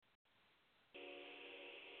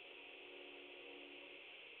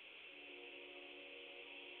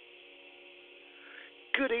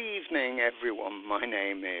Good evening, everyone. My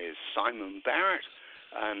name is Simon Barrett,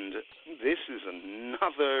 and this is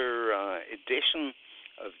another edition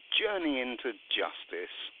of Journey into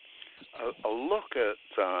Justice, a look at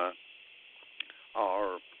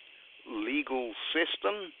our legal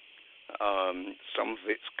system. Some of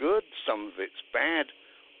it's good, some of it's bad.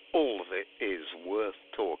 All of it is worth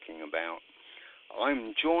talking about.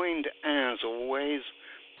 I'm joined, as always,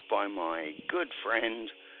 by my good friend,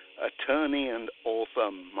 attorney and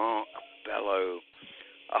author Mark Bello.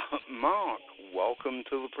 Mark, welcome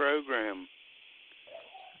to the program.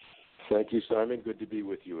 Thank you, Simon. Good to be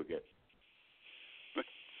with you again.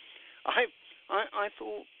 I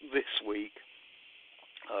thought this week,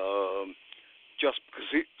 just because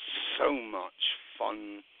it's so much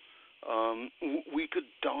fun, we could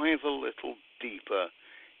dive a little deeper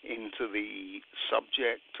into the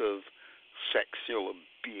subject of sexual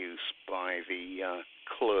abuse by the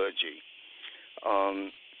clergy.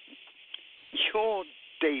 Your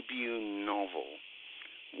debut novel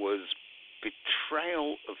was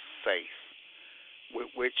Betrayal of Faith,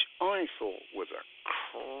 which I thought was a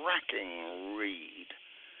cracking read.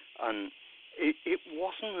 And it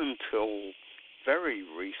wasn't until very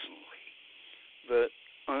recently that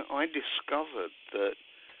I discovered that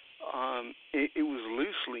it was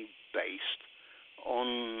loosely based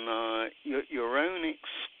on your own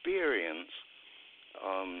experience.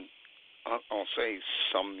 I'll say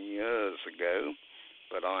some years ago,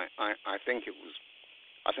 but I think it was.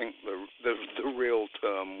 I think the real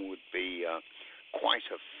term would be quite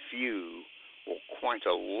a few or quite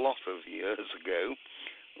a lot of years ago,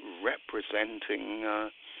 representing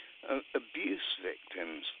abuse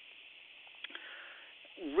victims.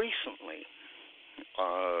 Recently,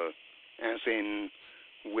 as in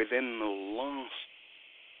within the last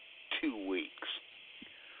 2 weeks,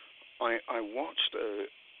 I watched a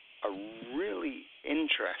really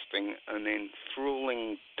interesting and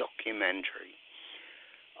enthralling documentary.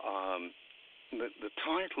 The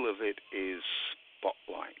title of it is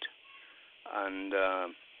Spotlight, and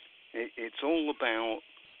it's all about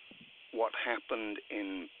what happened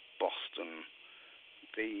in Boston.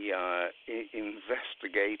 The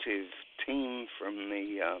investigative team from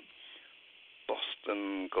the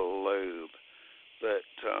Boston Globe that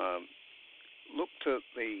looked at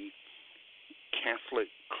the Catholic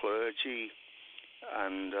clergy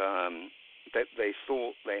and that they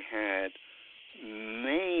thought they had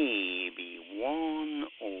maybe one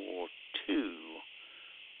or two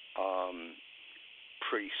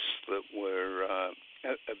priests that were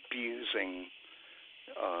abusing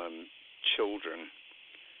children.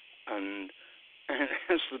 And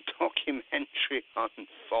as the documentary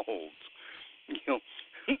unfolds,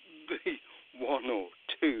 the one or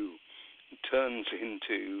two turns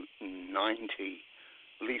into 90.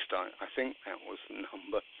 At least I think that was the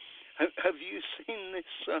number. Have you seen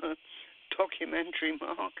this documentary,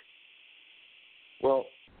 Mark? Well,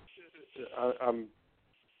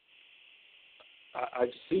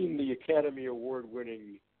 I've seen the Academy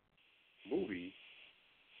Award-winning movie,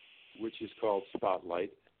 which is called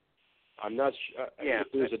Spotlight. I'm not sure if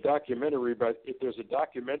there's a documentary, but if there's a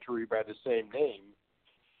documentary by the same name,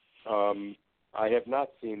 I have not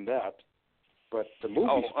seen that. But the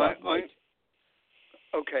movie Spotlight.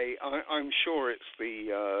 I'm sure it's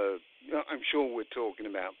the. I'm sure we're talking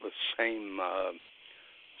about the same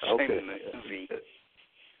movie.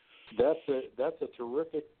 That's a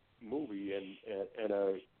terrific movie and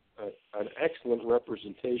an excellent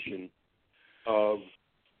representation of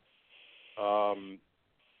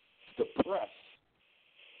the press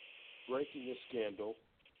breaking a scandal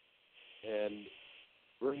and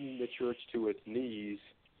bringing the church to its knees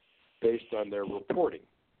based on their reporting.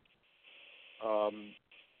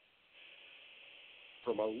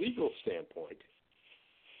 From a legal standpoint,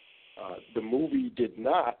 the movie did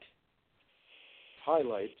not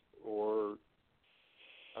highlight or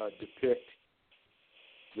depict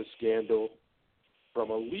the scandal from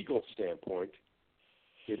a legal standpoint.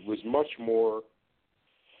 It was much more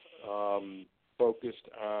focused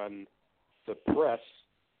on the press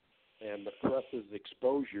and the press's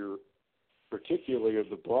exposure, particularly of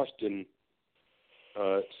the Boston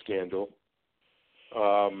scandal,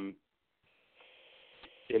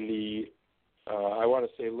 in the, I want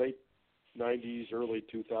to say, late 90s, early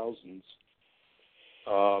 2000s.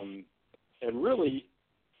 And really,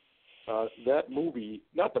 that movie,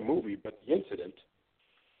 not the movie, but the incident,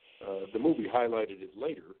 the movie highlighted it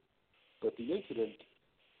later, but the incident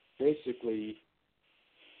basically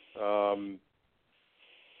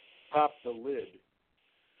popped the lid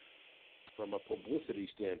from a publicity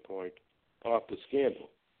standpoint off the scandal.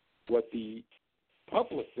 What the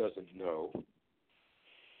public doesn't know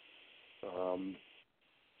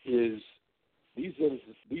is these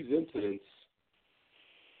incidents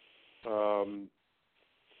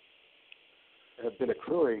have been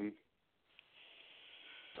occurring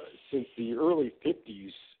since the early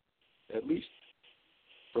 50s, at least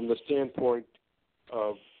from the standpoint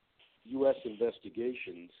of U.S.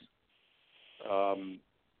 investigations.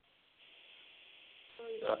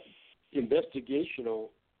 Investigational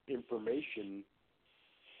information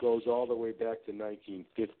goes all the way back to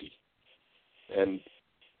 1950. And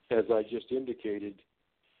as I just indicated,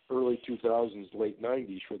 early 2000s, late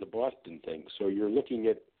 90s for the Boston thing. So you're looking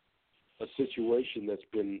at a situation that's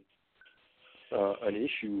been an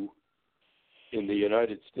issue in the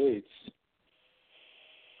United States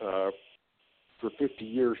for 50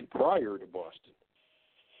 years prior to Boston.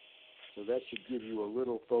 So that should give you a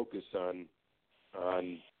little focus on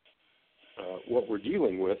what we're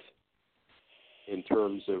dealing with in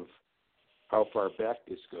terms of how far back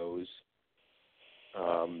this goes.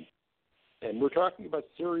 And we're talking about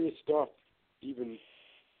serious stuff even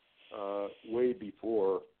way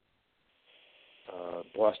before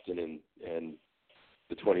Boston and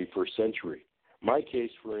the 21st century. My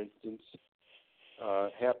case, for instance,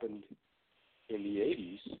 happened in the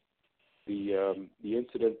 80s. The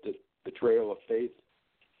incident that Betrayal of Faith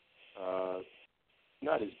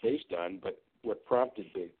not is based on, but what prompted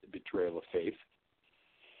the Betrayal of Faith.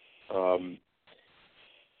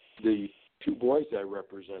 The two boys I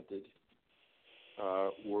represented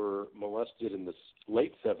were molested in the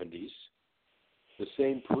late 70s. The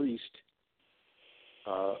same priest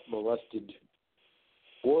molested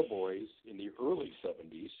 4 boys in the early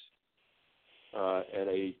 70s, and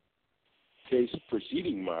a case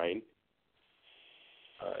preceding mine.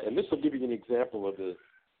 And this will give you an example of the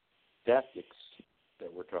tactics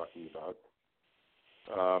that we're talking about.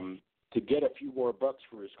 To get a few more bucks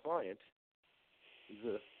for his client,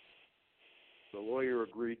 the lawyer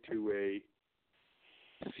agreed to a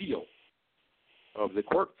seal of the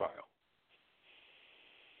court file.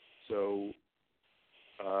 So,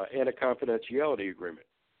 and a confidentiality agreement.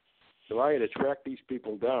 So I had to track these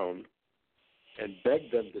people down and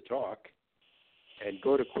beg them to talk and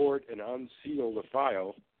go to court and unseal the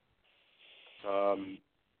file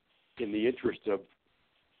in the interest of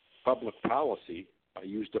public policy. I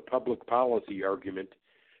used a public policy argument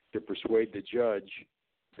to persuade the judge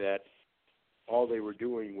that all they were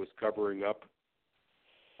doing was covering up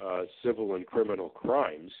civil and criminal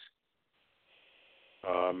crimes.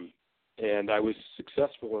 And I was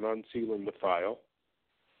successful in unsealing the file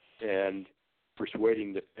and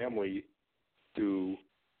persuading the family to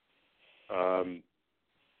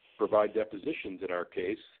provide depositions in our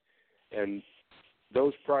case. And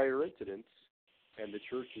those prior incidents and the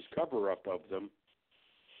church's cover-up of them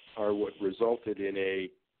are what resulted in a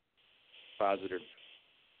positive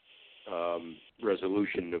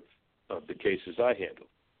resolution of the cases I handled.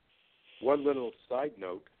 One little side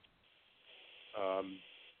note,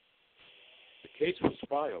 the case was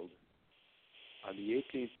filed on the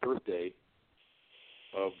 18th birthday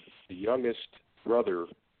of the youngest brother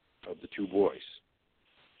of the two boys,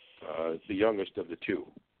 the youngest of the two.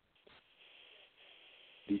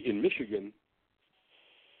 In Michigan,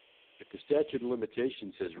 if the statute of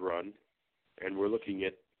limitations has run, and we're looking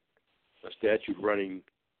at a statute running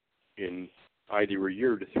in either a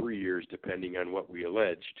year to 3 years, depending on what we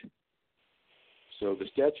alleged. So the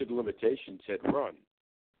statute of limitations had run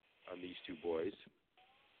on these two boys.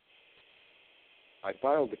 I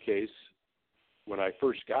filed the case when I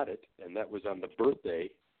first got it, and that was on the birthday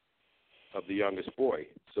of the youngest boy.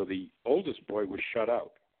 So the oldest boy was shut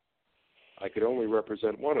out. I could only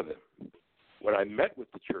represent one of them. When I met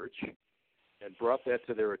with the church and brought that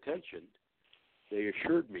to their attention, they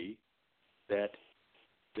assured me that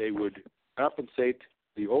they would compensate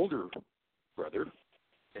the older brother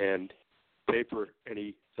and pay for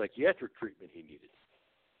any psychiatric treatment he needed.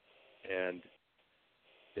 And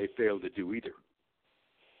they failed to do either.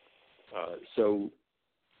 So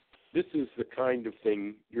this is the kind of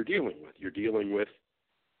thing you're dealing with. You're dealing with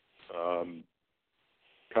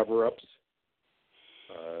cover-ups,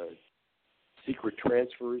 secret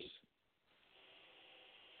transfers,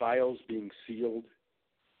 files being sealed,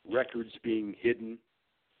 records being hidden,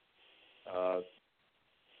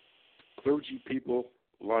 clergy people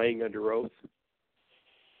lying under oath.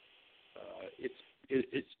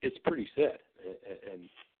 It's pretty sad and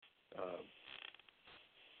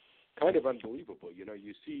kind of unbelievable. You know,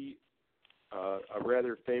 you see a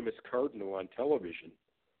rather famous cardinal on television,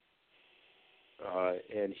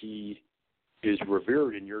 and he is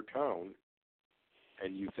revered in your town,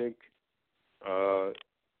 and you think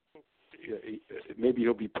maybe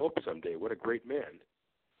he'll be Pope someday. What a great man.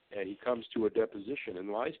 and he comes to a deposition and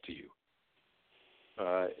lies to you.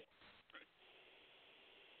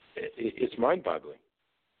 It's mind-boggling.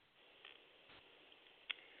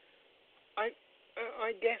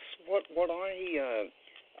 I guess what I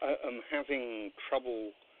am having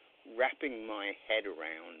trouble wrapping my head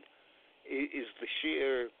around is the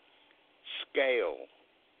sheer scale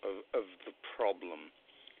of the problem.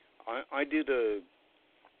 I did a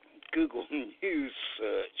Google News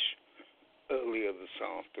search earlier this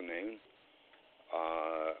afternoon.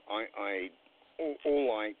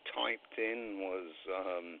 All I typed in was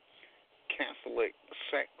Catholic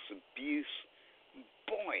sex abuse.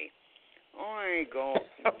 Boy, I got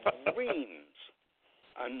reams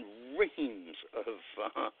and reams of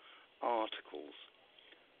articles.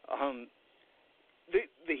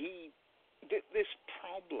 This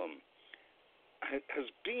problem has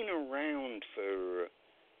been around for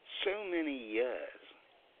so many years,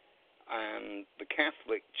 and the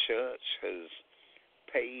Catholic Church has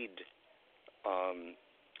paid,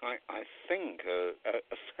 I think,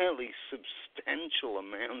 a fairly substantial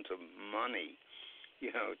amount of money,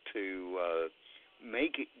 to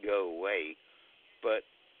make it go away, but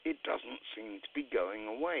it doesn't seem to be going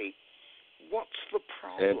away. What's the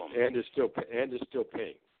problem? And is still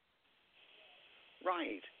paying.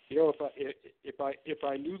 Right. If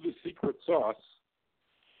I knew the secret sauce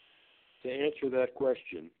to answer that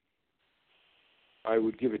question, I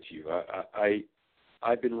would give it to you.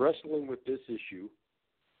 I've been wrestling with this issue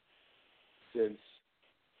since,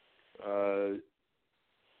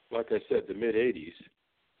 like I said, the mid '80s.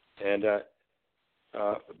 And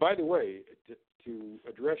by the way, to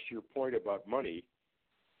address your point about money,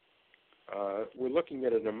 we're looking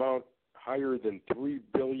at an amount higher than $3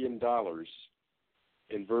 billion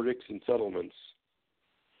in verdicts and settlements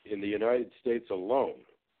in the United States alone.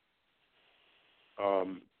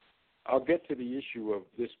 I'll get to the issue of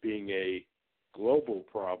this being a global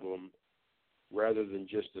problem rather than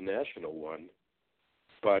just a national one,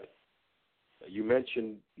 but you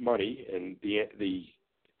mentioned money, and the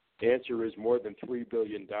answer is more than $3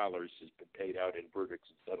 billion has been paid out in verdicts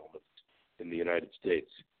and settlements in the United States.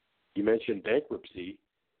 You mentioned bankruptcy,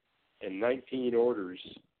 and 19 orders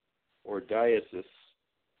or dioceses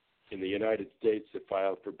in the United States have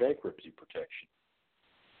filed for bankruptcy protection.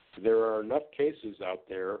 There are enough cases out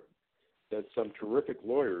there that some terrific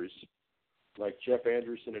lawyers, like Jeff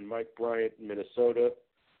Anderson and Mike Bryant in Minnesota,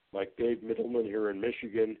 like Dave Middleman here in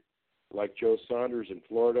Michigan, like Joe Saunders in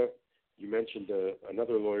Florida. You mentioned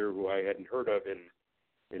another lawyer who I hadn't heard of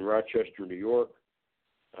in Rochester, New York,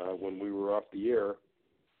 when we were off the air.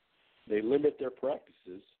 They limit their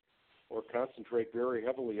practices or concentrate very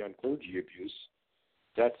heavily on clergy abuse.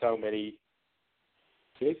 That's how many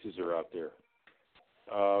cases are out there.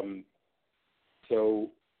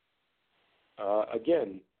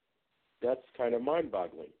 Again, that's kind of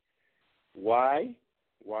mind-boggling. Why?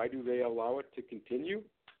 Why do they allow it to continue?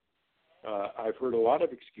 I've heard a lot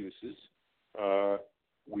of excuses.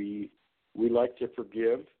 We like to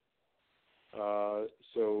forgive,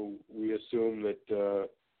 so we assume that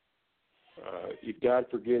if God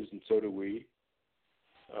forgives, and so do we.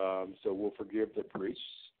 So we'll forgive the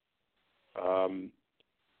priests.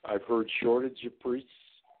 I've heard shortage of priests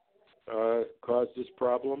cause this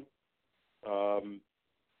problem.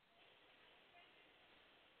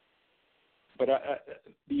 But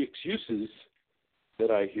the excuses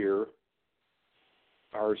that I hear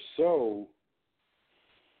are so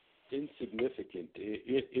insignificant,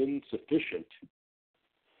 insufficient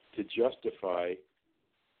to justify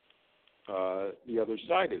the other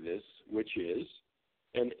side of this, which is,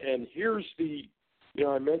 and here's the,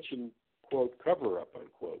 I mentioned, quote, cover-up,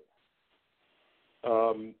 unquote.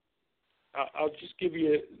 I'll just give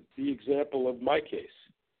you the example of my case.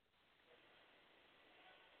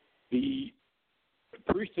 The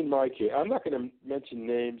priest in my case, I'm not going to mention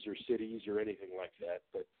names or cities or anything like that,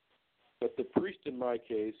 but the priest in my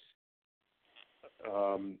case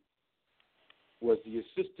was the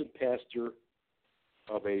assistant pastor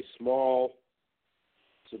of a small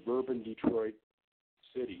suburban Detroit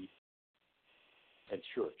city and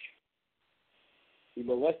church. He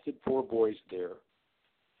molested 4 boys there,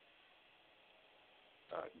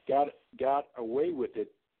 got away with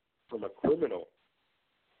it from a criminal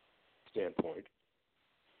standpoint,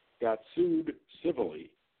 got sued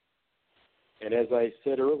civilly, and as I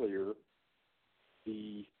said earlier,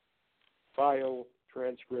 the file,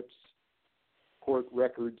 transcripts, court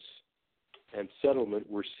records, and settlement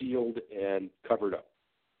were sealed and covered up.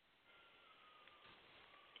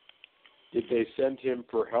 Did they send him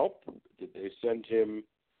for help? Did they send him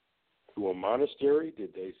to a monastery?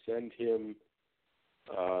 Did they send him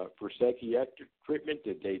for psychiatric treatment?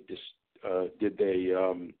 Did they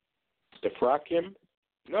defrock him?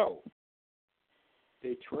 No.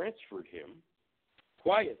 They transferred him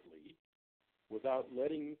quietly, without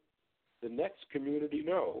letting the next community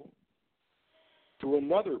know, to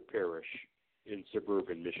another parish in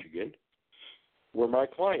suburban Michigan where my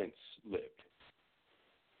clients lived.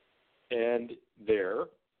 And there,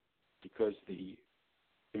 because the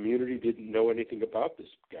community didn't know anything about this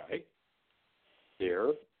guy, there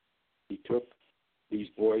he took these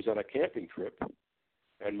boys on a camping trip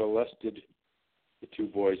and molested the two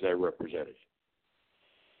boys I represented.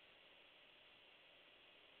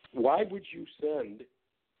 Why would you send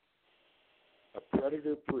a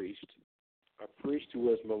predator priest, a priest who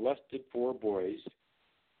has molested 4 boys,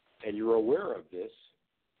 and you're aware of this,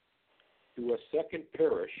 to a second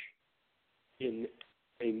parish in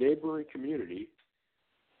a neighboring community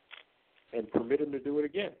and permit him to do it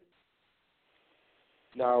again?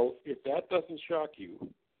 Now, if that doesn't shock you,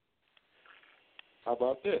 how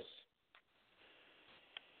about this?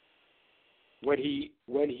 When he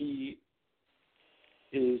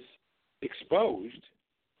is exposed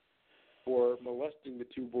for molesting the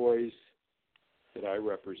 2 boys that I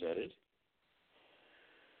represented,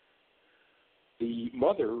 the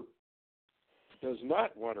mother does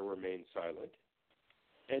not want to remain silent,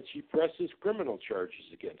 and she presses criminal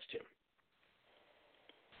charges against him.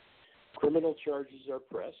 Criminal charges are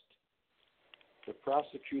pressed. The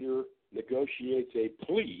prosecutor negotiates a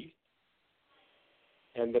plea,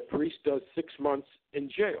 and the priest does 6 months in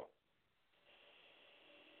jail.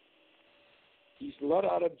 He's let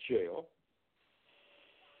out of jail,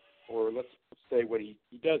 or let's say when he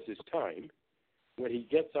does his time, when he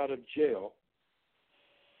gets out of jail,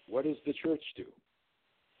 what does the church do?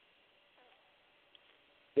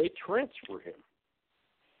 They transfer him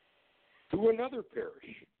to another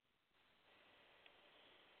parish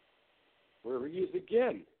where he is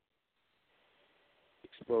again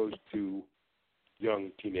exposed to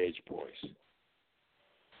young teenage boys.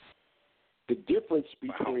 The difference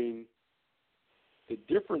between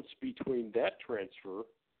that transfer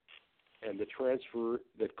and the transfer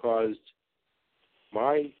that caused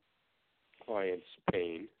my clients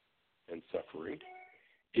pain and suffering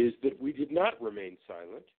is that we did not remain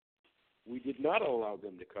silent. We did not allow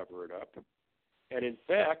them to cover it up. And in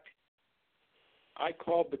fact, I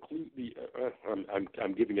called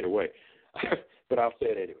I'm giving it away, but I'll say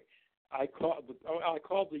it anyway. I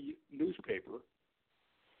called the newspaper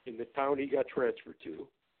in the town he got transferred to,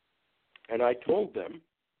 and I told them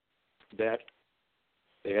that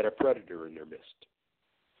they had a predator in their midst.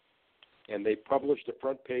 And they published a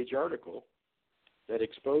front page article that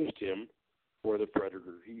exposed him for the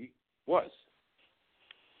predator he was.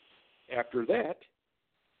 After that,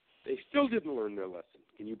 they still didn't learn their lesson.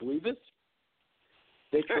 Can you believe this?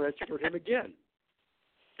 They transferred him again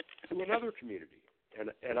to another community.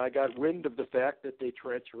 And I got wind of the fact that they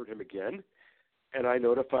transferred him again, and I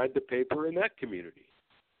notified the paper in that community.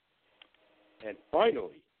 And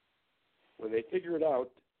finally, when they figured out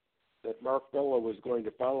that Mark Bello was going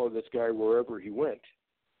to follow this guy wherever he went,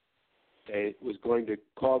 and was going to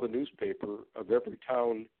call the newspaper of every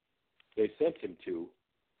town they sent him to,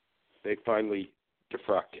 they finally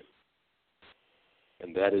defrocked him.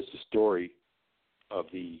 And that is the story of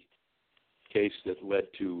the case that led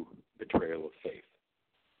to Betrayal of Faith.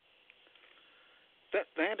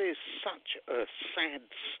 That is such a sad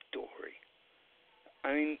story.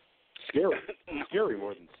 I mean, scary. Scary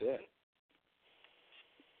more than sad.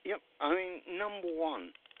 Yep. I mean, number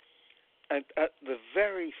one, at the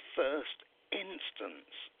very first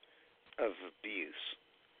instance of abuse,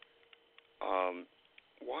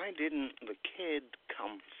 why didn't the kid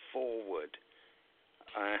come forward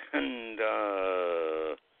and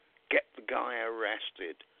get the guy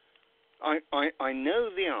arrested? I know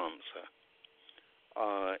the answer.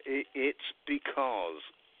 It's because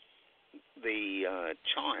the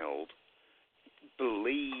child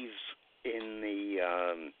believes in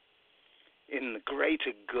the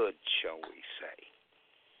greater good, shall we say.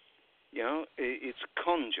 You know, it's a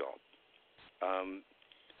con job.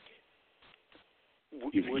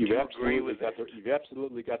 Would you agree with that? You've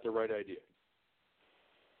absolutely got the right idea.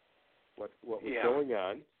 What was going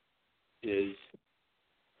on is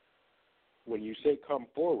when you say come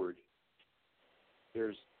forward,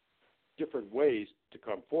 there's different ways to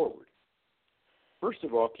come forward. First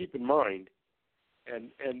of all, keep in mind,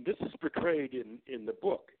 and this is portrayed in the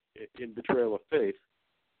book, in Betrayal of Faith,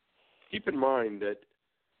 keep in mind that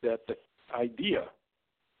the idea,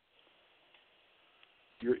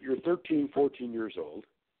 you're 13, 14 years old,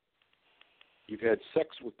 you've had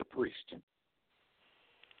sex with the priest.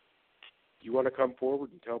 You want to come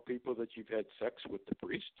forward and tell people that you've had sex with the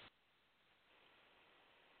priest?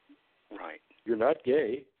 Right. You're not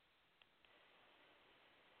gay.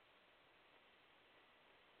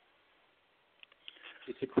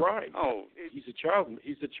 It's a crime. Oh, he's a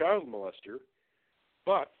child molester,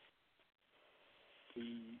 but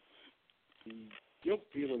the guilt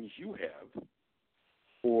feelings you have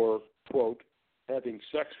for, quote, having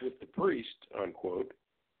sex with the priest, unquote,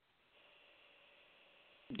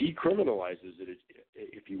 decriminalizes it,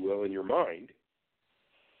 if you will, in your mind,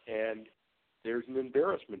 and there's an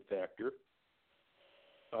embarrassment factor.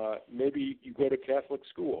 Maybe you go to Catholic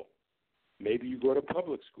school. Maybe you go to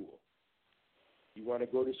public school. You want to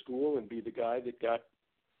go to school and be the guy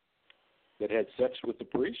that had sex with the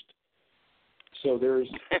priest? So there's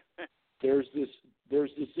this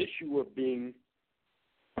issue of being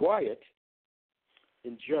quiet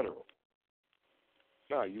in general.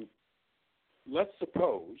 Now, let's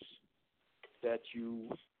suppose that you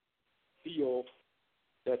feel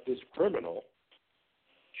that this criminal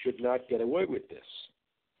should not get away with this.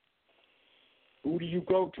 Who do you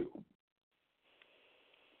go to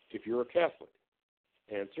if you're a Catholic?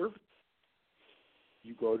 Answer,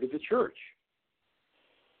 you go to the church.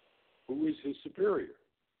 Who is his superior?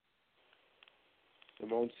 The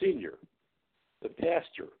Monsignor, the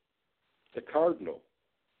pastor, the cardinal,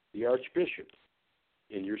 the archbishop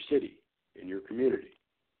in your city, in your community.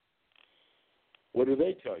 What do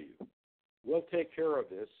they tell you? We'll take care of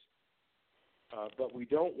this, but we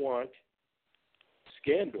don't want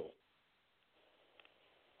scandal.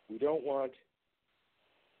 We don't want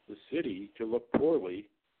the city to look poorly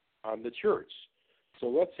on the church. So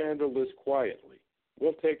let's handle this quietly.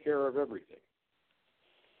 We'll take care of everything.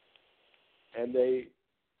 And they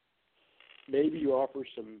maybe offer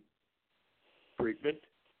some treatment.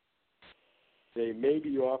 They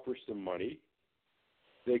maybe offer some money.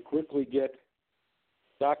 They quickly get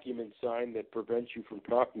documents signed that prevent you from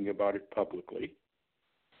talking about it publicly.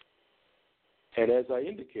 And as I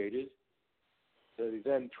indicated, they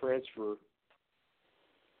then transfer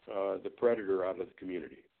the predator out of the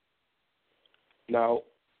community. Now,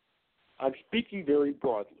 I'm speaking very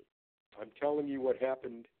broadly. I'm telling you what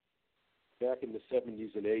happened back in the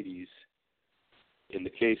 70s and 80s in the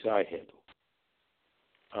case I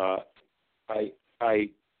handled. I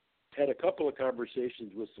had a couple of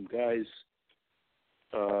conversations with some guys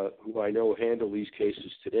who I know handle these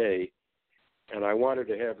cases today, and I wanted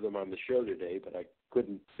to have them on the show today, but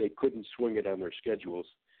they couldn't swing it on their schedules.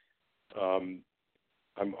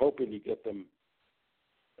 I'm hoping to get them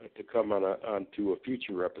to come onto a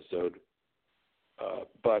future episode.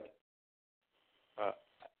 But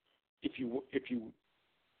if you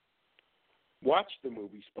watch the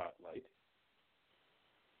movie Spotlight,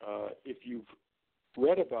 if you've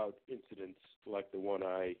read about incidents like the one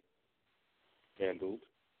I handled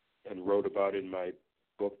and wrote about in my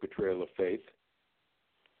book Betrayal of Faith,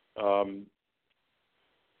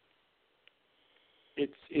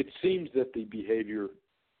 it seems that the behavior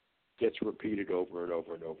gets repeated over and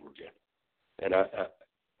over and over again. And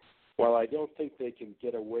while I don't think they can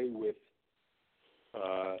get away with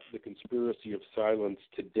the conspiracy of silence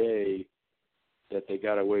today that they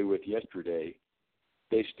got away with yesterday,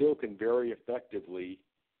 they still can very effectively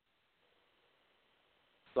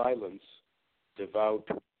silence devout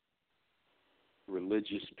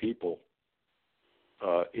religious people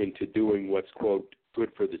into doing what's, quote,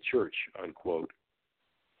 good for the church, unquote,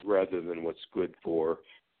 rather than what's good for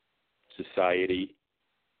society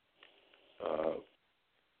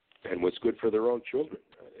and what's good for their own children.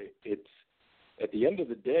 It's at the end of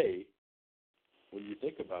the day, when you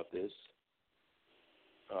think about this,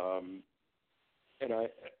 and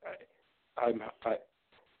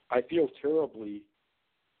I feel terribly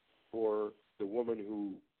for the woman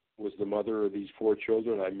who was the mother of these 4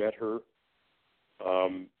 children. I met her.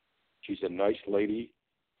 She's a nice lady.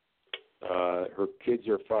 Her kids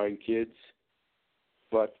are fine kids.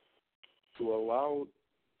 But to allow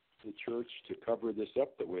the church to cover this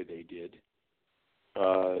up the way they did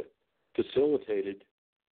facilitated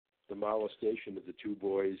the molestation of the 2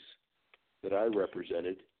 boys that I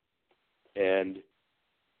represented. And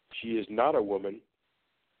she is not a woman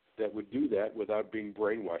that would do that without being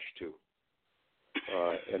brainwashed too.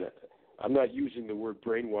 And I'm not using the word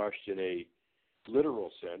brainwashed in a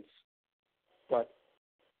literal sense, but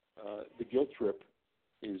the guilt trip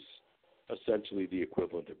is essentially the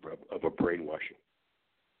equivalent of a brainwashing.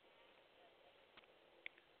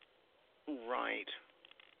 Right.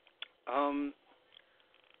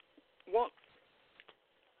 What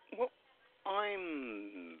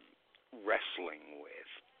I'm wrestling with,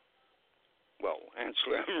 well,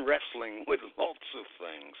 actually I'm wrestling with lots of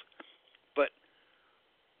things,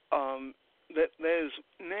 there's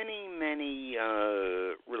many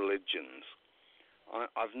religions.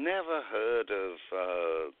 I've never heard of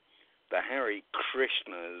the Hare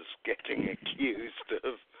Krishnas getting accused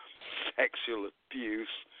of sexual abuse.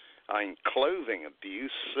 I mean, clothing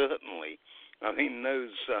abuse, certainly. I mean,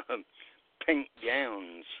 those pink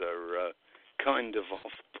gowns are kind of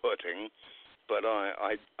off-putting, but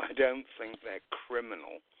I don't think they're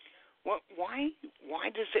criminal. Why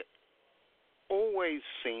does it always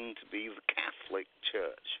seem to be the Catholic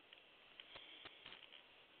Church?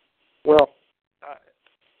 Well,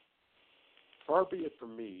 far be it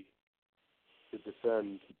from me to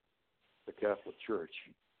defend the Catholic Church,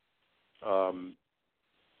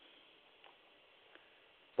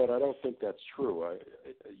 but I don't think that's true.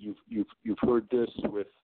 You've heard this with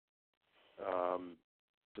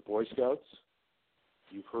the Boy Scouts.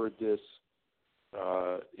 You've heard this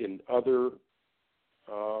in other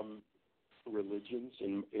religions.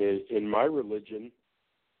 In my religion,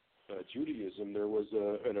 Judaism, there was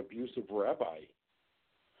an abusive rabbi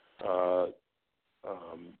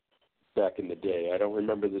back in the day. I don't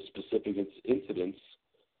remember the specific incidents,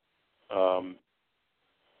 but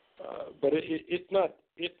it's not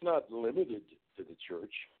limited to the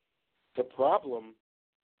church. The problem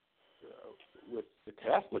with the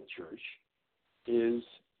Catholic Church is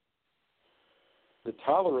the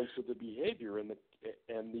tolerance of the behavior and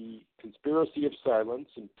the conspiracy of silence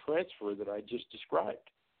and transfer that I just described.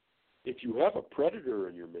 If you have a predator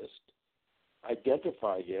in your midst,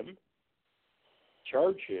 identify him,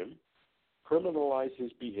 charge him, criminalize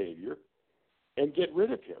his behavior, and get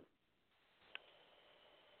rid of him.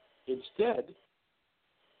 Instead,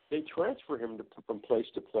 they transfer him from place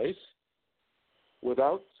to place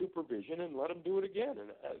without supervision and let him do it again.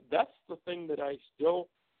 And that's the thing that I still,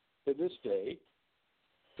 to this day,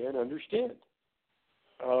 can't understand.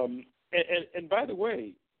 And by the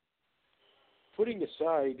way, putting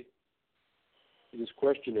aside this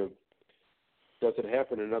question of does it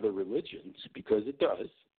happen in other religions, because it does,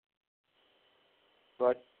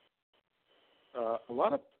 but a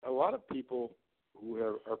lot of people who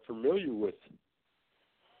are familiar with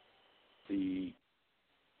the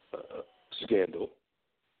scandal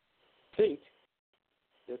think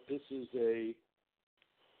that this is a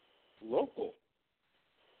local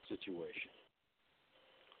situation.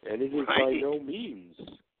 And it is by no means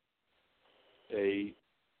a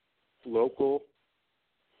local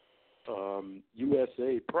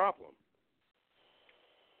USA problem.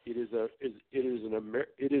 It is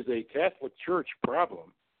a Catholic Church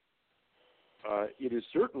problem. It is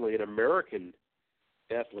certainly an American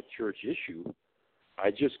Catholic Church issue. I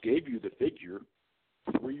just gave you the figure,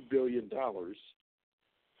 $3 billion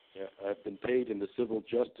have been paid in the civil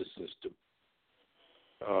justice system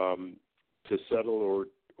to settle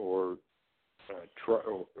or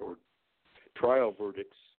trial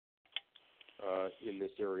verdicts in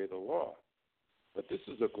this area of the law. But this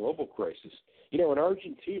is a global crisis. You know, in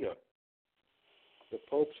Argentina, the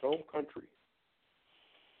Pope's home country,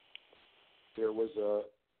 there was a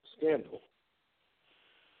scandal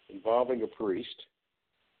involving a priest,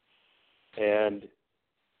 and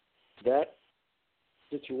that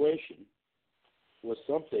situation was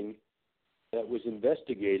something that was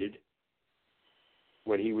investigated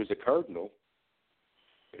when he was a cardinal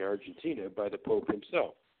in Argentina by the Pope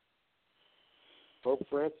himself. Pope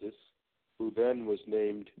Francis, who then was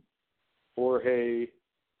named Jorge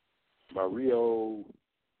Mario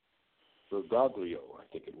Bergoglio, I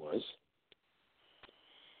think it was,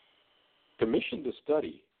 commissioned a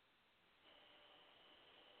study.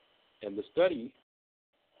 And the study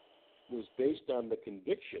was based on the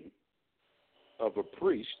conviction of a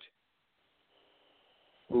priest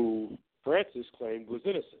who Francis claimed was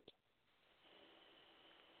innocent.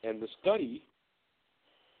 And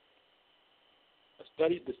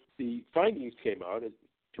the findings came out at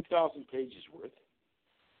 2,000 pages worth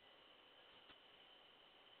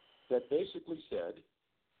that basically said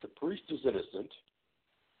the priest is innocent,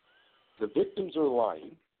 the victims are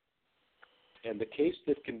lying, and the case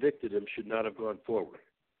that convicted him should not have gone forward.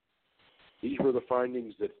 These were the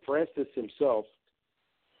findings that Francis himself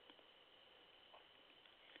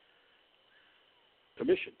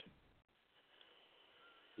commissioned.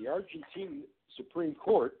 The Argentine Supreme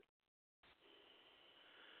Court,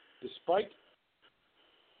 despite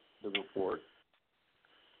the report,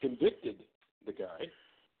 convicted the guy,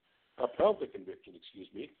 upheld the conviction,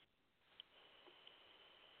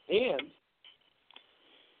 and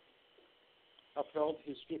upheld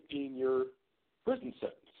his 15-year prison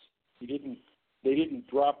sentence. They didn't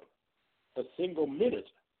drop a single minute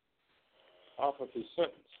off of his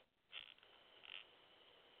sentence.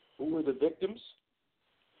 Who were the victims?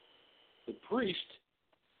 the priest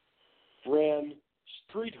ran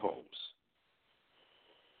street homes.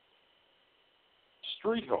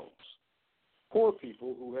 Street homes. Poor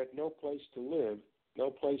people who had no place to live, no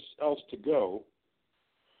place else to go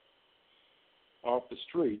off the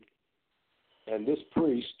street. And this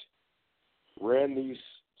priest ran these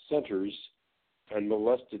centers and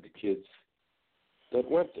molested the kids that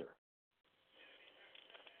went there.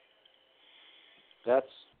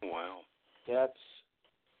 Wow.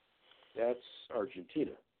 That's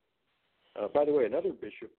Argentina. By the way, another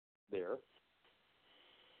bishop there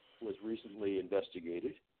was recently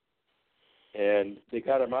investigated, and they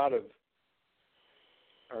got him out of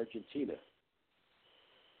Argentina.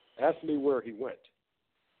 Ask me where he went.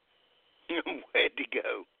 Where'd he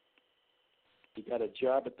go? He got a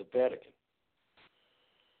job at the Vatican.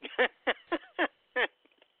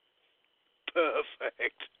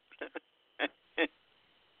 Perfect.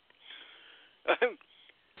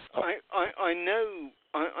 I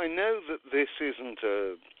know that this isn't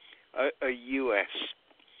a U.S.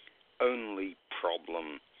 only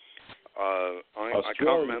problem. I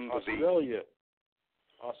can't remember Australia,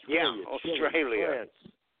 Chile, Australia,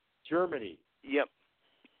 France, Germany. Yep.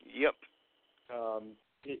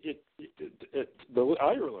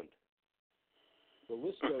 Ireland. The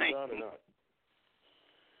list goes on and on.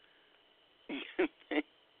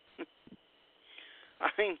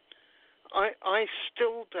 I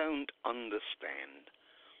still don't understand,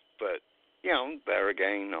 but there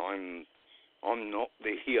again, I'm not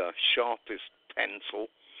the sharpest pencil.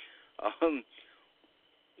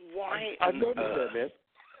 Why? I've noticed that, man.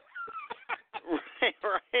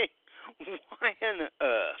 Right. Why on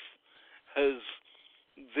earth has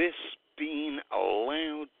this been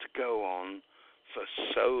allowed to go on for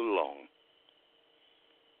so long?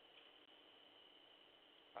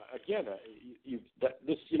 Again, you've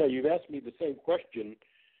asked me the same question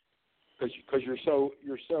because you're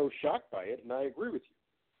so shocked by it, and I agree with you.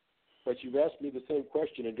 But you've asked me the same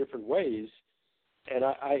question in different ways, and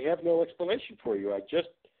I have no explanation for you.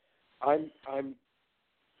 I'm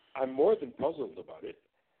more than puzzled about it.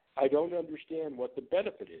 I don't understand what the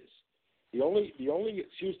benefit is. The only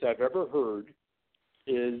excuse I've ever heard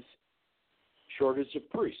is shortage of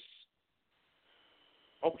priests.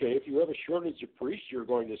 Okay, if you have a shortage of priests, you're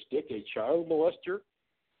going to stick a child molester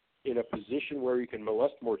in a position where you can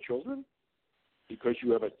molest more children because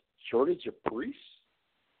you have a shortage of priests?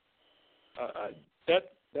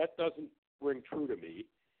 That doesn't ring true to me,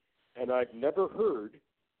 and I've never heard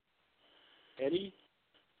any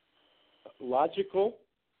logical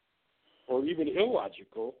or even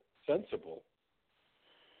illogical, sensible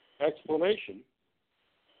explanation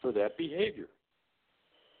for that behavior.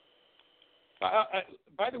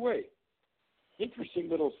 By the way, interesting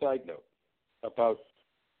little side note about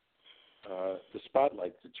the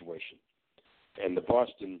spotlight situation and the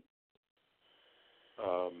Boston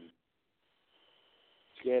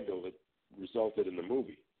scandal that resulted in the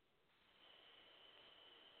movie.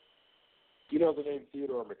 You know the name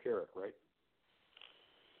Theodore McCarrick, right?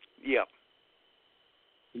 Yeah.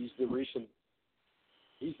 He's the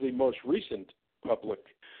most recent public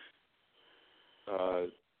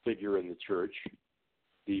figure in the church,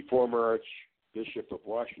 the former Archbishop of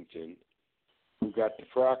Washington, who got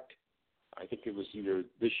defrocked, I think it was either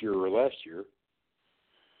this year or last year,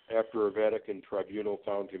 after a Vatican tribunal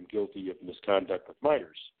found him guilty of misconduct with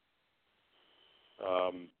minors.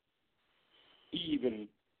 He even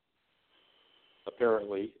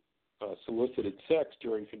apparently solicited sex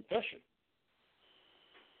during confession.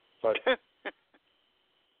 But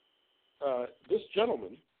this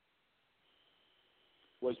gentleman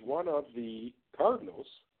was one of the cardinals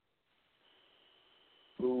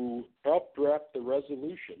who helped draft the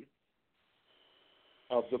resolution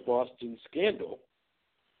of the Boston scandal,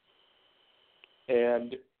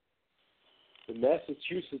 and the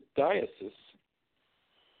Massachusetts diocese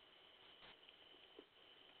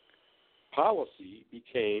policy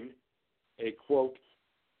became a, quote,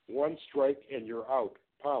 one strike and you're out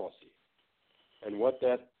policy. And what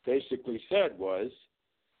that basically said was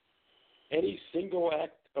any single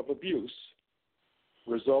act of abuse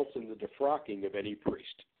results in the defrocking of any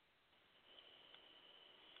priest.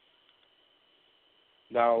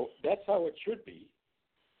 Now, that's how it should be.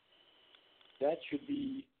 That should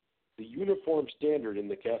be the uniform standard in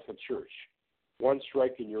the Catholic Church. One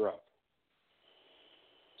strike and you're out.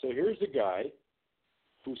 So here's a guy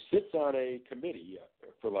who sits on a committee,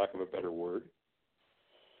 for lack of a better word,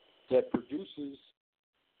 that produces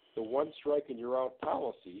the one strike and you're out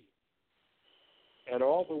policy, and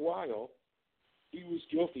all the while, he was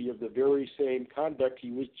guilty of the very same conduct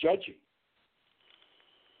he was judging.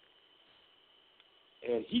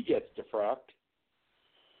 and he gets defrocked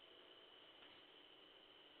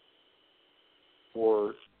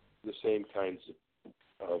for the same kinds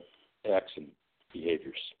of acts and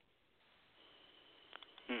behaviors.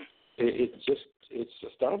 It's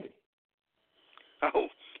astounding. Oh,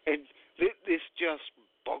 this just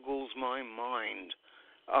boggles my mind.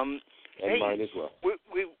 And mine as well.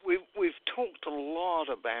 We've talked a lot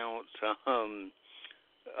about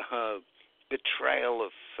betrayal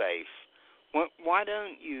of faith. Why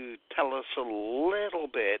don't you tell us a little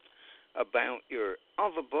bit about your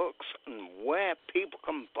other books and where people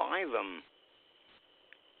can buy them?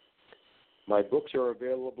 My books are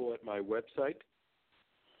available at my website,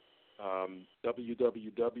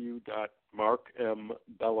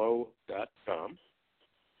 www.markmbello.com.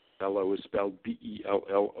 Bello is spelled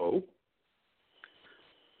B-E-L-L-O.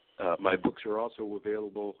 My books are also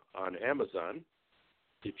available on Amazon.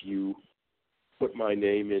 If you put my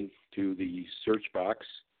name into the search box,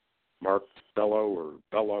 Mark Bello or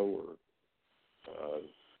Bello, or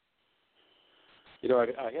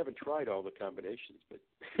I haven't tried all the combinations, but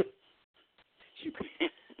you can,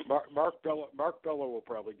 Mark Bello will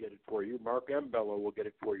probably get it for you. Mark M. Bello will get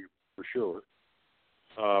it for you for sure.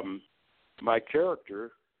 My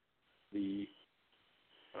character, the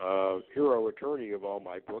hero attorney of all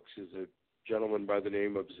my books, is a gentleman by the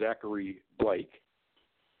name of Zachary Blake,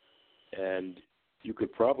 and you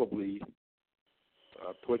could probably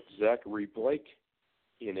put Zachary Blake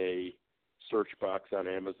in a search box on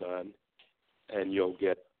Amazon, and you'll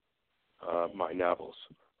get my novels.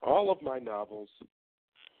 All of my novels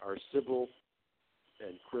are civil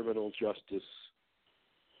and criminal justice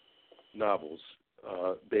novels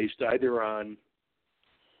based either on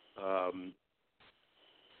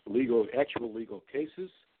actual legal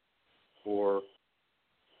cases or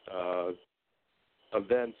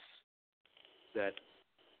events that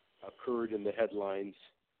occurred in the headlines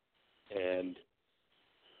and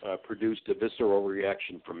produced a visceral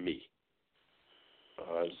reaction from me.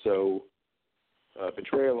 So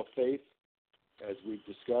Betrayal of Faith, as we've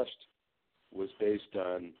discussed, was based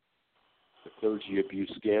on the clergy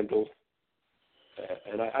abuse scandal.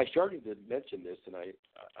 And I started to mention this, and I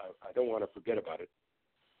don't want to forget about it.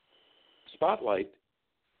 Spotlight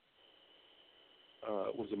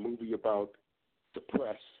was a movie about the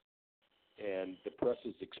press and the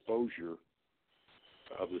press's exposure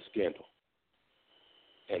of the scandal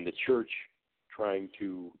and the church trying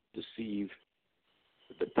to deceive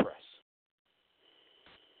the press.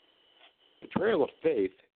 Betrayal of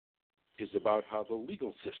Faith is about how the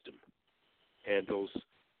legal system handles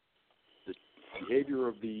the behavior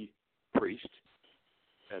of the priest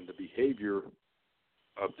and the behavior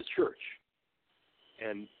of the church.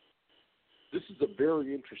 And this is a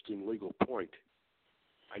very interesting legal point.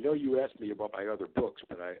 I know you asked me about my other books,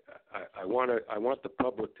 but I want the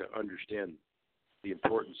public to understand the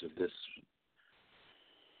importance of this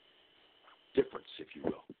difference, if you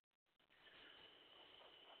will.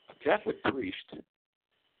 A Catholic priest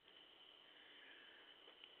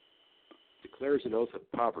declares an oath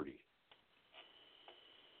of poverty.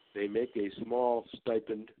 They make a small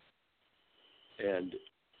stipend, and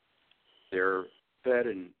they're fed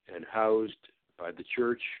and housed by the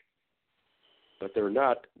church, but they're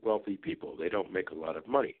not wealthy people. They don't make a lot of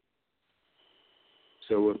money.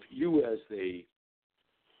 So if you, as a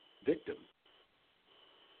victim,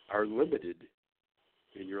 are limited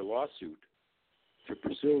in your lawsuit to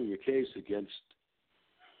pursuing a case against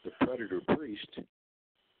the predator priest,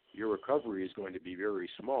 your recovery is going to be very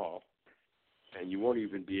small, and you won't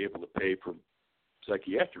even be able to pay for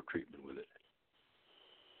psychiatric treatment with it.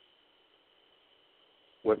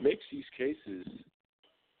 What makes these cases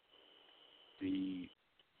the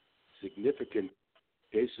significant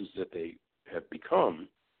cases that they have become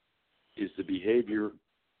is the behavior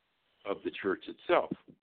of the church itself.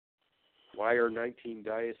 Why are 19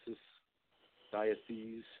 dioceses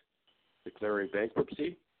declaring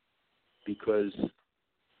bankruptcy? Because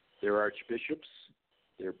their archbishops,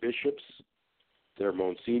 their bishops, their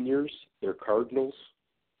monsignors, their cardinals,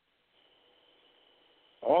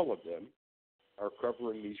 all of them are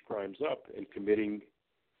covering these crimes up and committing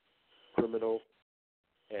criminal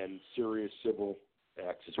and serious civil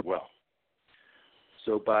acts as well.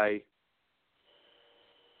 So by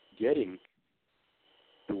getting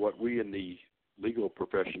to what we in the legal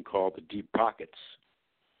profession call the deep pockets,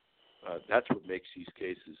 that's what makes these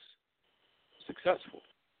cases successful.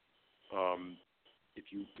 If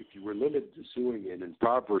you were limited to suing an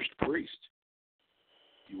impoverished priest,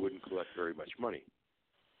 you wouldn't collect very much money.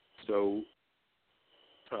 So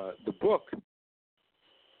the book,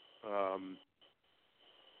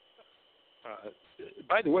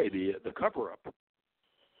 by the way, the cover-up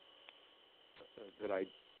that I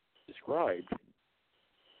described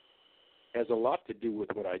has a lot to do with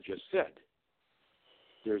what I just said.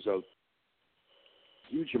 There's a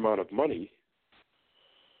huge amount of money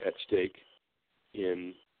at stake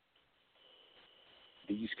in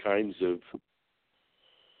these kinds of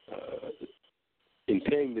in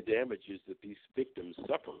paying the damages that these victims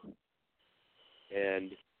suffer.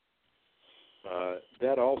 And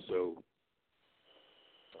that also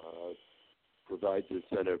provides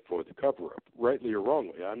incentive for the cover-up, rightly or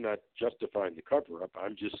wrongly. I'm not justifying the cover-up.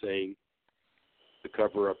 I'm just saying the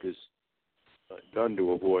cover-up is done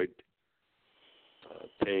to avoid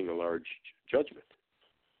paying a large judgment.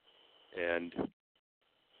 And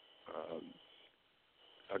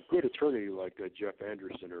a good attorney like a Jeff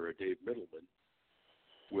Anderson or a Dave Middleman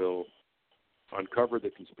will uncover the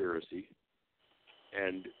conspiracy,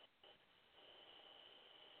 and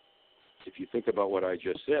if you think about what I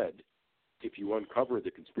just said, if you uncover the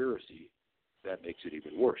conspiracy, that makes it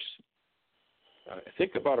even worse.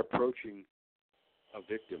 Think about approaching a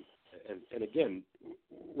victim, and again,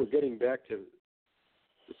 we're getting back to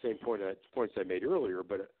the same points I made earlier,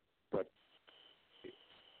 but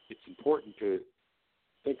it's important to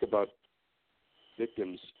think about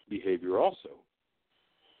victims' behavior also.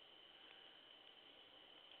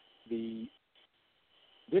 The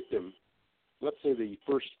victim, let's say the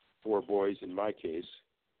first 4 boys in my case,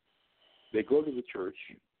 they go to the church,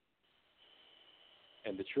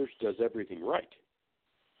 and the church does everything right.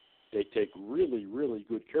 They take really, really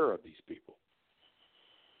good care of these people.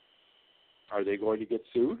 Are they going to get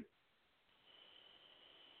sued?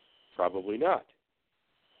 Probably not.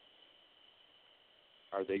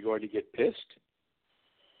 Are they going to get pissed?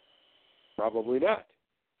 Probably not.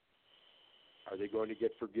 Are they going to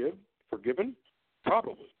get forgiven?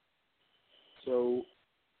 Probably. So,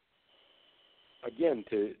 again,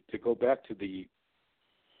 to go back to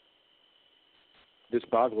this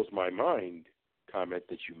boggles my mind comment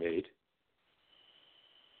that you made,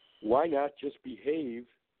 why not just behave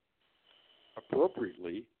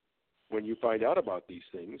appropriately when you find out about these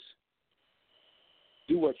things?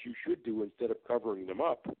 Do what you should do instead of covering them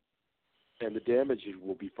up, and the damages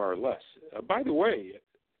will be far less. By the way,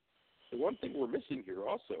 the one thing we're missing here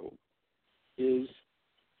also is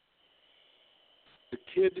the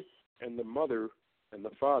kid and the mother and the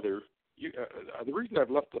father. The reason I've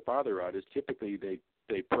left the father out is typically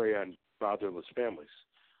they prey on fatherless families.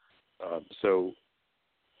 So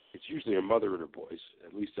it's usually a mother and her boys.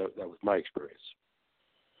 At least that was my experience.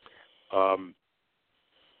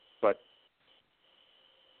 But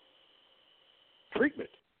treatment.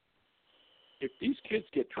 If these kids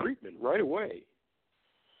get treatment right away,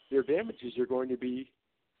 their damages are going to be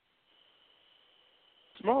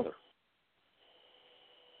smaller.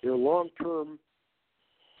 Their long-term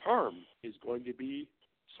harm is going to be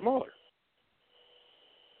smaller.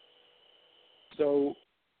 So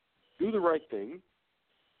do the right thing,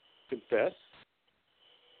 confess,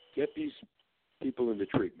 get these people into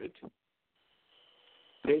treatment,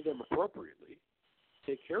 pay them appropriately,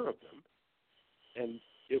 take care of them, and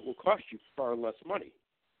it will cost you far less money.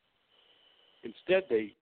 Instead,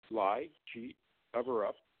 they lie, cheat, cover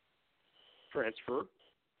up, transfer,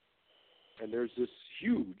 and there's this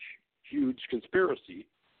huge, huge conspiracy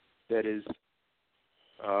that is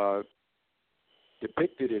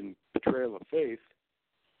depicted in Betrayal of Faith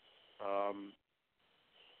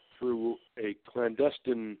through a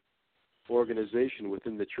clandestine organization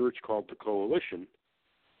within the church called the Coalition.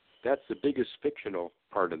 That's the biggest fictional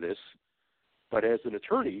part of this. But as an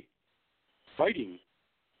attorney fighting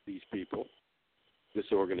these people, this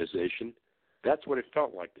organization, that's what it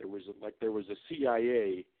felt like. There was a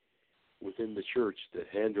CIA within the church that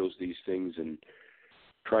handles these things and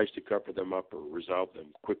tries to cover them up or resolve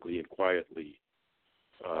them quickly and quietly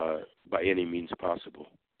by any means possible.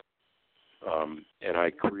 And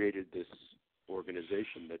I created this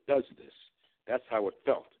organization that does this. That's how it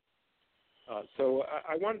felt. So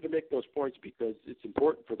I wanted to make those points because it's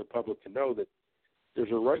important for the public to know that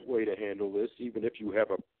there's a right way to handle this, even if you have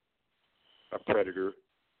a predator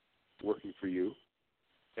working for you,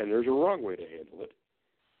 and there's a wrong way to handle it.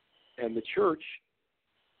 And the church,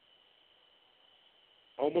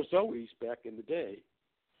 almost always back in the day,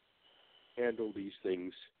 handled these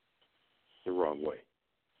things the wrong way.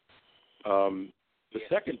 The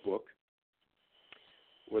second book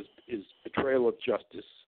is Betrayal of Justice,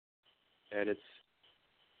 and it's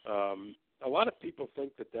a lot of people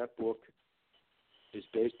think that book is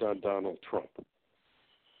based on Donald Trump.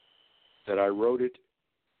 That I wrote it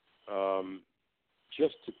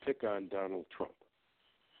just to pick on Donald Trump.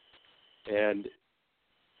 And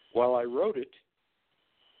while I wrote it,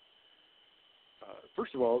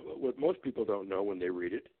 first of all, what most people don't know when they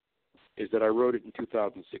read it is that I wrote it in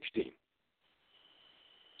 2016.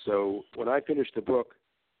 So when I finished the book,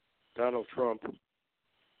 Donald Trump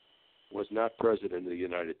was not president of the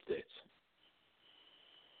United States.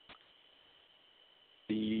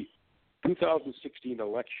 The 2016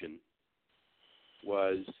 election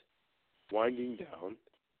was winding down,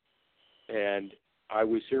 and I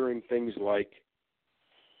was hearing things like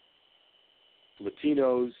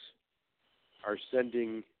Latinos are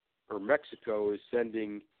sending, or Mexico is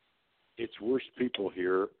sending its worst people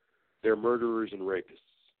here. They're murderers and rapists.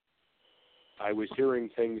 I was hearing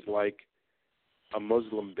things like a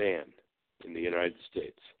Muslim ban in the United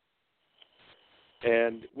States.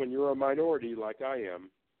 And when you're a minority like I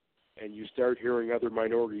am, and you start hearing other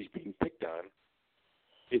minorities being picked on,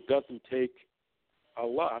 it doesn't take a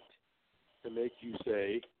lot to make you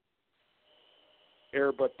say,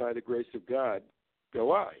 "Ere but by the grace of God,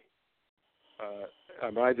 go I."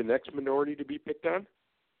 Am I the next minority to be picked on?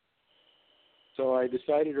 So I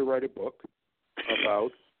decided to write a book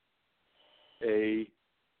about a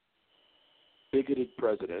bigoted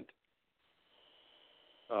president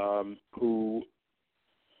who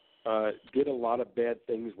did a lot of bad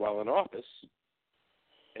things while in office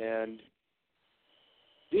and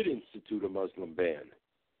did institute a Muslim ban,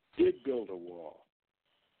 did build a wall,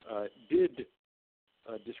 did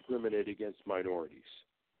discriminate against minorities,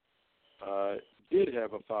 did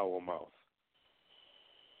have a foul mouth.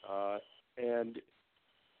 And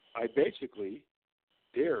I basically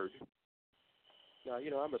dared. Now,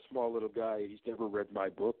 I'm a small little guy. He's never read my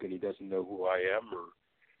book, and he doesn't know who I am, or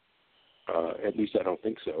at least I don't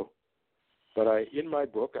think so. But in my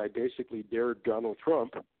book, I basically dared Donald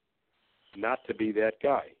Trump not to be that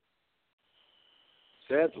guy.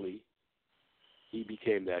 Sadly, he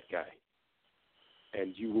became that guy.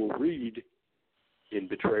 And you will read in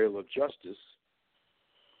Betrayal of Justice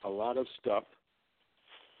a lot of stuff,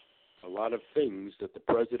 a lot of things that the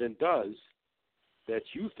president does that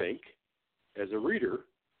you think, as a reader,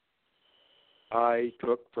 I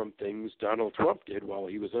took from things Donald Trump did while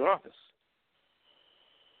he was in office.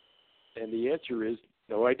 And the answer is,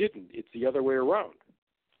 no, I didn't. It's the other way around.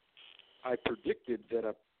 I predicted that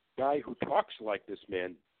a guy who talks like this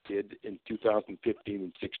man did in 2015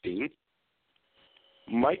 and 16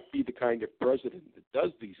 might be the kind of president that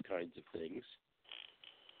does these kinds of things.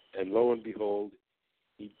 And lo and behold,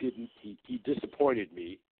 he didn't. He disappointed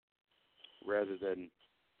me rather than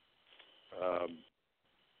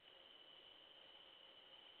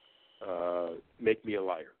make me a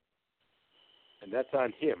liar. And that's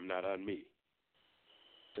on him, not on me.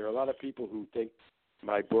 There are a lot of people who think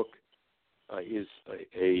my book is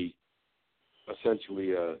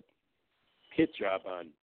essentially a hit job on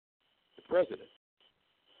the president.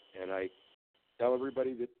 And I tell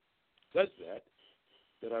everybody that says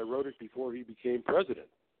that I wrote it before he became president.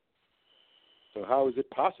 So how is it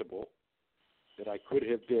possible that I could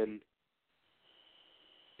have been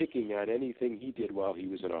picking on anything he did while he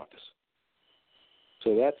was in office?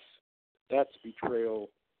 So that's Betrayal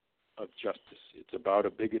of Justice. It's about a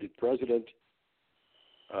bigoted president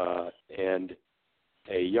and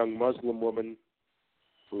a young Muslim woman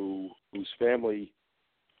whose family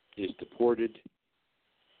is deported,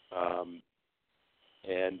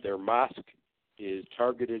 and their mosque is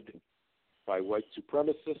targeted by white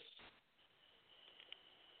supremacists.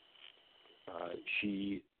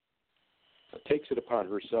 She takes it upon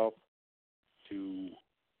herself to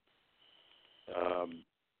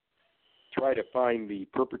try to find the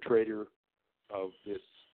perpetrator of this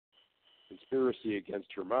conspiracy against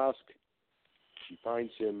her mosque. She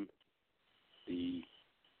finds him. The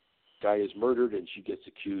guy is murdered, and she gets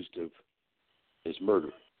accused of his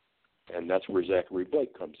murder. And that's where Zachary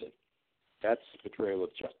Blake comes in. That's Betrayal of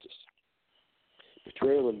Justice.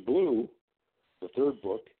 Betrayal in Blue, the third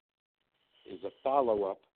book, is a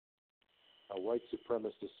follow-up, a white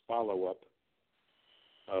supremacist follow-up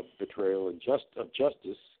of Betrayal of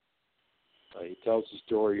Justice. He tells the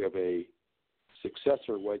story of a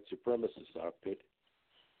successor white supremacist outfit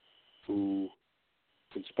who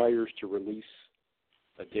conspires to release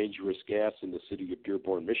a dangerous gas in the city of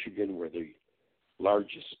Dearborn, Michigan, where the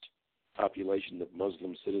largest population of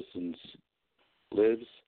Muslim citizens lives.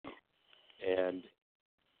 And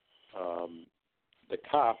the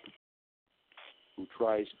cop who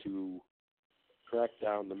tries to track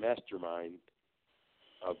down the mastermind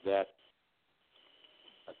of that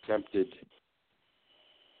attempted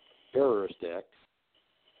terrorist act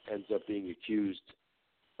ends up being accused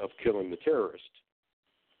of killing the terrorist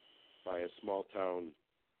by a small-town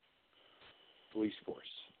police force,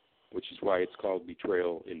 which is why it's called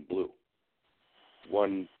Betrayal in Blue.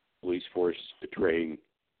 One police force betraying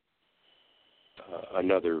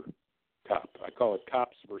another cop. I call it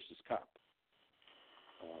cops versus cop.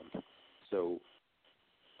 So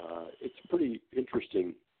it's a pretty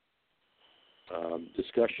interesting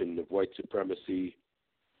discussion of white supremacy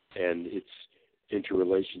and its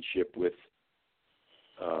interrelationship with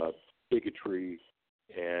bigotry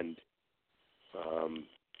and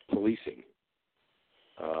policing.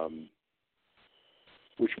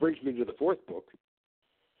 Which brings me to the fourth book,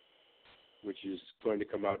 which is going to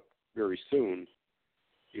come out very soon.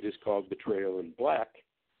 It is called Betrayal in Black,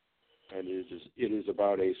 and it is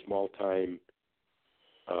about a small-time,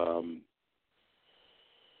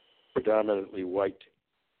 predominantly white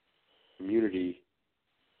community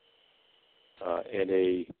and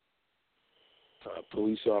a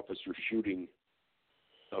police officer shooting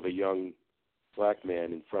of a young black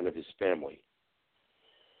man in front of his family.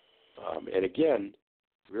 And again,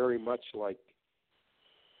 very much like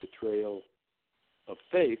Betrayal of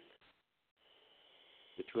Faith,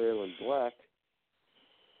 Betrayal in Black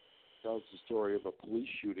tells the story of a police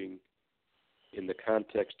shooting in the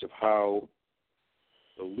context of how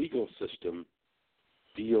the legal system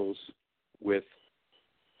deals with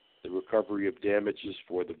the recovery of damages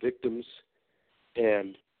for the victims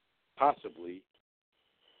and possibly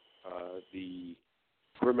the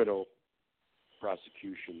criminal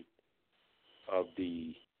prosecution of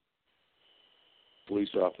the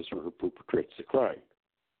police officer who perpetrates the crime.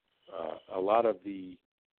 A lot of the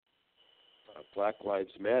Black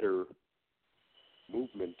Lives Matter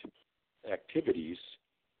movement activities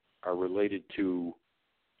are related to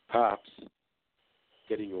cops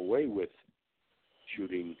getting away with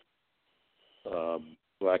shooting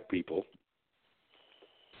black people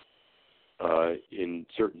in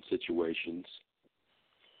certain situations.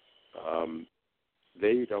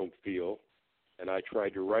 They don't feel, and I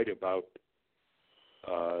tried to write about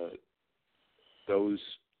those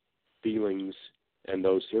feelings and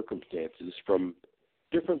those circumstances from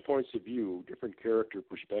different points of view, different character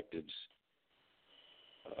perspectives.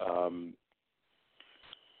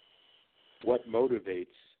 What motivates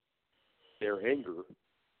their anger,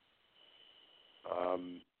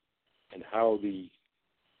 and how the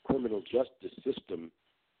criminal justice system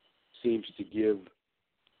seems to give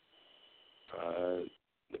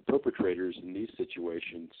the perpetrators in these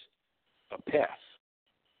situations a pass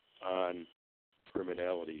on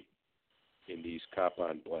criminality in these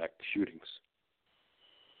cop-on-black shootings.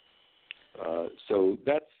 So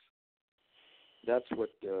that's what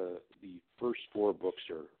the first four books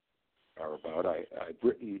are about. I've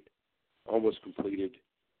written, almost completed,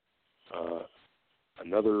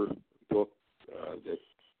 another book that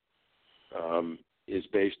is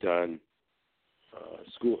based on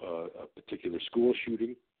a particular school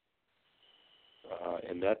shooting,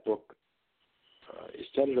 and that book is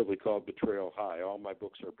tentatively called Betrayal High. All my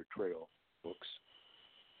books are betrayal books.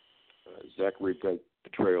 Zachary Brent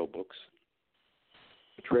Betrayal books.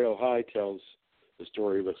 Betrayal High tells the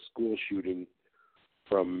story of a school shooting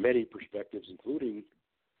from many perspectives, including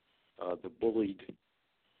the bullied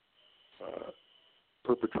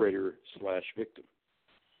perpetrator/victim.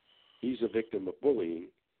 He's a victim of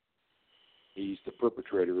bullying. He's the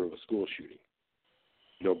perpetrator of a school shooting.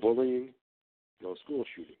 No bullying, no school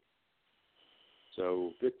shooting.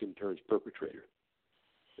 So victim turns perpetrator.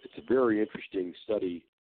 It's a very interesting study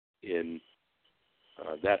in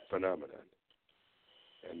that phenomenon.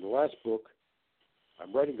 And the last book,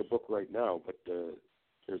 I'm writing a book right now, but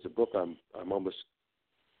there's a book I'm almost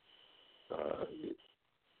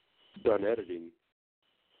done editing,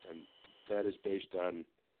 and that is based on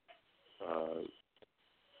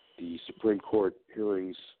the Supreme Court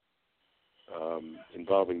hearings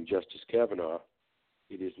involving Justice Kavanaugh.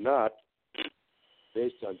 It is not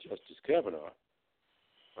based on Justice Kavanaugh,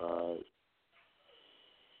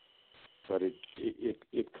 but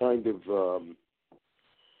it kind of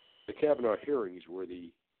the Kavanaugh hearings were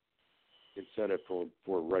the incentive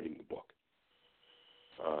for writing the book,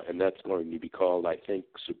 and that's going to be called, I think,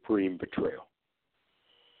 Supreme Betrayal.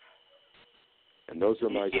 And those are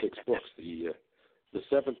my 6 books. The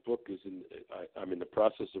 7th book is I'm in the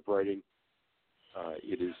process of writing.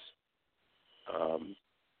 It is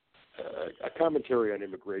a commentary on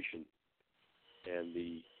immigration and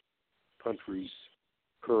the country's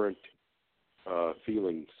current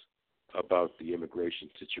feelings about the immigration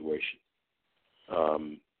situation,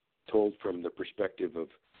 told from the perspective of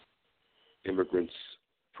immigrants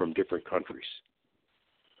from different countries.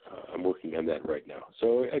 I'm working on that right now.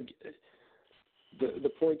 So the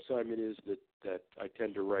point, Simon, is that I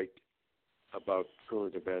tend to write about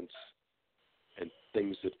current events and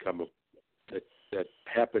things that come up that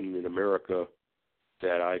happen in America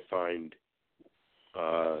that I find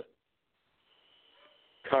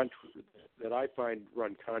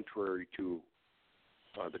run contrary to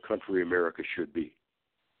the country America should be.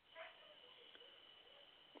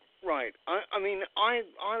 Right. I mean, I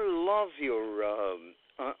love your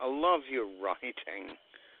writing.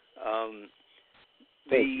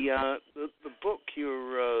 The book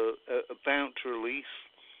you're about to release,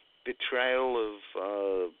 Betrayal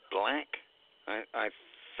of Black. I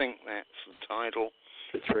think that's the title.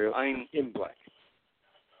 Betrayal in Black.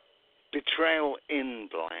 Betrayal in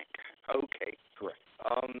Black. Okay. Correct.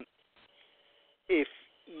 If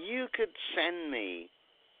you could send me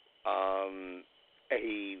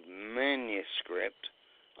a manuscript,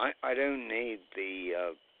 I don't need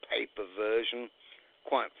the paper version.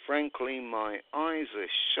 Quite frankly, my eyes are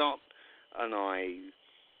shot, and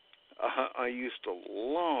I used to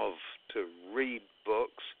love to read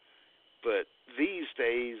books, but these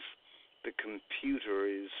days the computer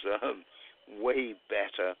is way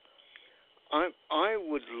better. I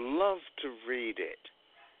would love to read it,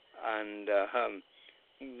 and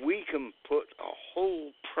we can put a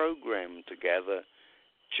whole program together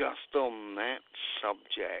just on that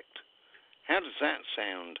subject. How does that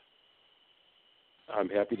sound? I'm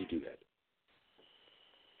happy to do that.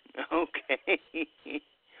 Okay.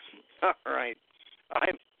 All right.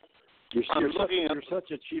 You're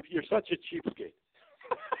such a cheapskate.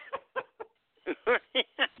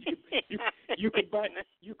 You could buy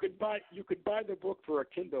the book for a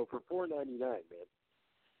Kindle for $4.99, man,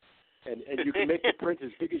 and you can make the print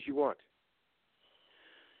as big as you want.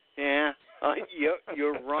 Yeah,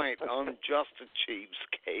 you're right. I'm just a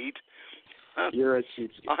cheapskate. You're a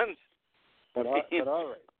cheapskate. But all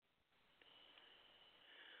right.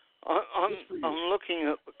 I'm looking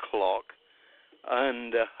at the clock,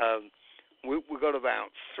 and we've got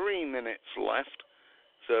about 3 minutes left,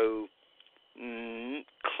 so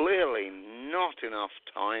clearly not enough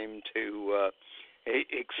time to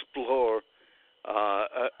explore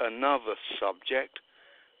another subject.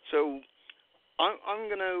 So I'm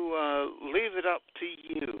going to leave it up to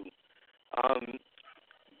you.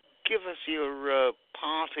 Give us your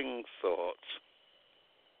parting thoughts.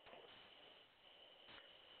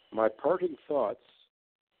 My parting thoughts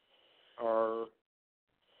are,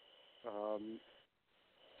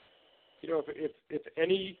 if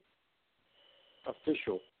any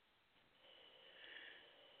official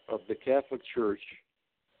of the Catholic Church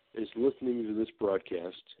is listening to this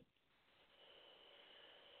broadcast,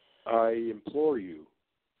 I implore you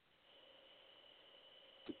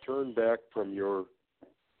to turn back from your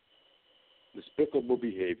despicable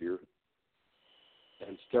behavior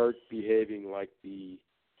and start behaving like the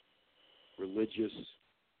religious,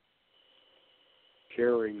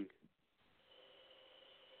 caring,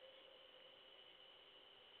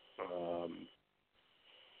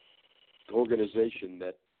 organization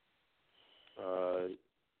that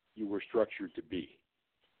you were structured to be.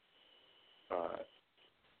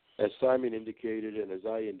 As Simon indicated and as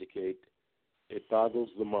I indicate, it boggles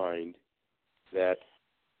the mind that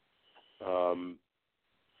a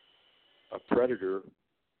predator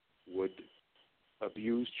would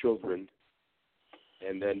abuse children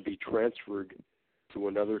and then be transferred to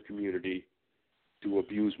another community to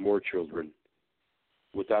abuse more children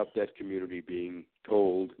without that community being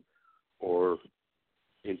told or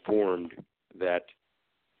informed that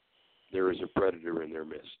there is a predator in their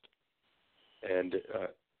midst. And,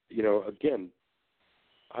 again,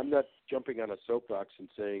 I'm not jumping on a soapbox and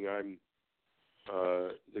saying I'm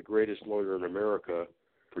the greatest lawyer in America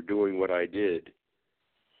for doing what I did,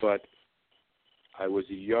 but I was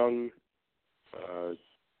a young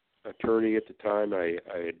attorney at the time. I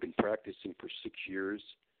had been practicing for 6 years,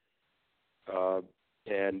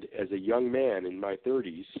 and as a young man in my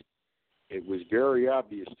 30s, it was very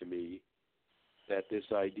obvious to me that this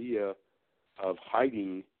idea of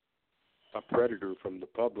hiding a predator from the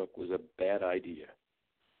public was a bad idea.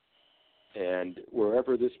 And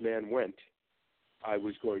wherever this man went, I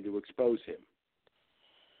was going to expose him.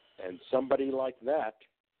 And somebody like that,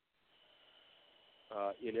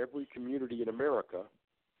 in every community in America,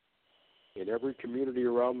 in every community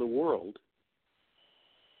around the world,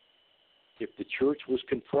 if the church was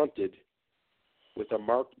confronted with a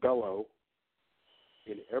Mark Bello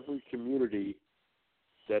in every community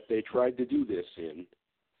that they tried to do this in,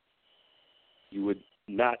 you would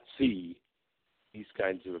not see these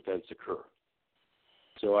kinds of events occur.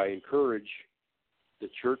 So I encourage the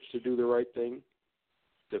church to do the right thing,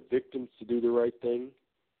 the victims to do the right thing,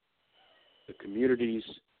 the communities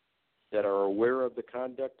that are aware of the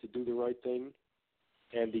conduct to do the right thing,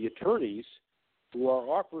 and the attorneys who are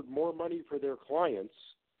offered more money for their clients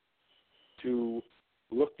to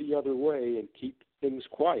look the other way and keep things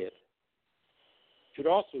quiet should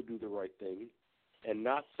also do the right thing and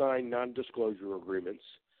not sign non-disclosure agreements,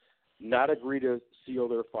 not agree to seal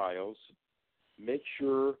their files, make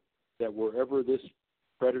sure that wherever this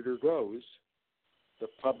predator goes, the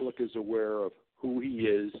public is aware of who he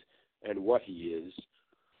is and what he is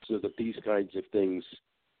so that these kinds of things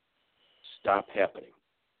stop happening.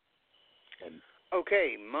 And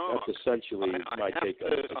okay, Mark. that's essentially my take on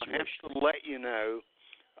the situation. I have to let you know,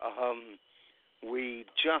 we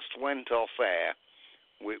just went off air.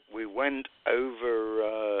 We went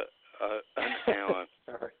over an hour.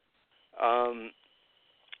 All right.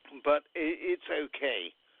 But it's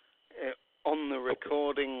okay. On the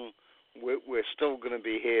recording, we're still going to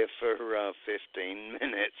be here for 15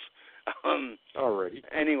 minutes. Alrighty.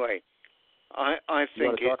 Anyway, I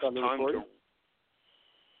think it's time to...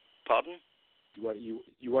 Pardon?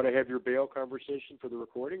 You want to have your bail conversation for the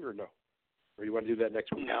recording or no? Or you want to do that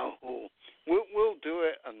next week? No. We'll do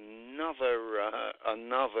it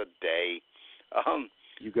another day.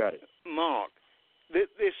 You got it. Mark, this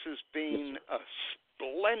has been a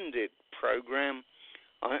splendid program.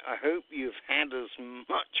 I hope you've had as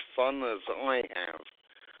much fun as I have.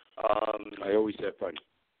 I always have fun.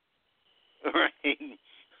 Right.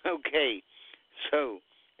 Okay. So,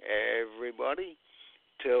 everybody,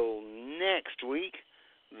 till next week,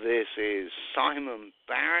 this is Simon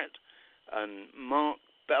Barrett and Mark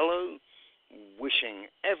Bello wishing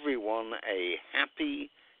everyone a happy,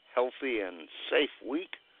 healthy, and safe week.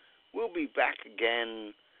 We'll be back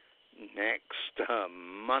again next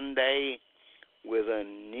Monday with a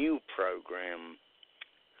new program.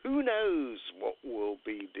 Who knows what we'll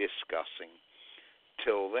be discussing?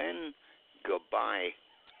 Till then, goodbye.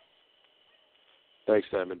 Thanks,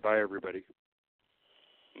 Simon. Bye, everybody.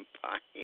 Bye.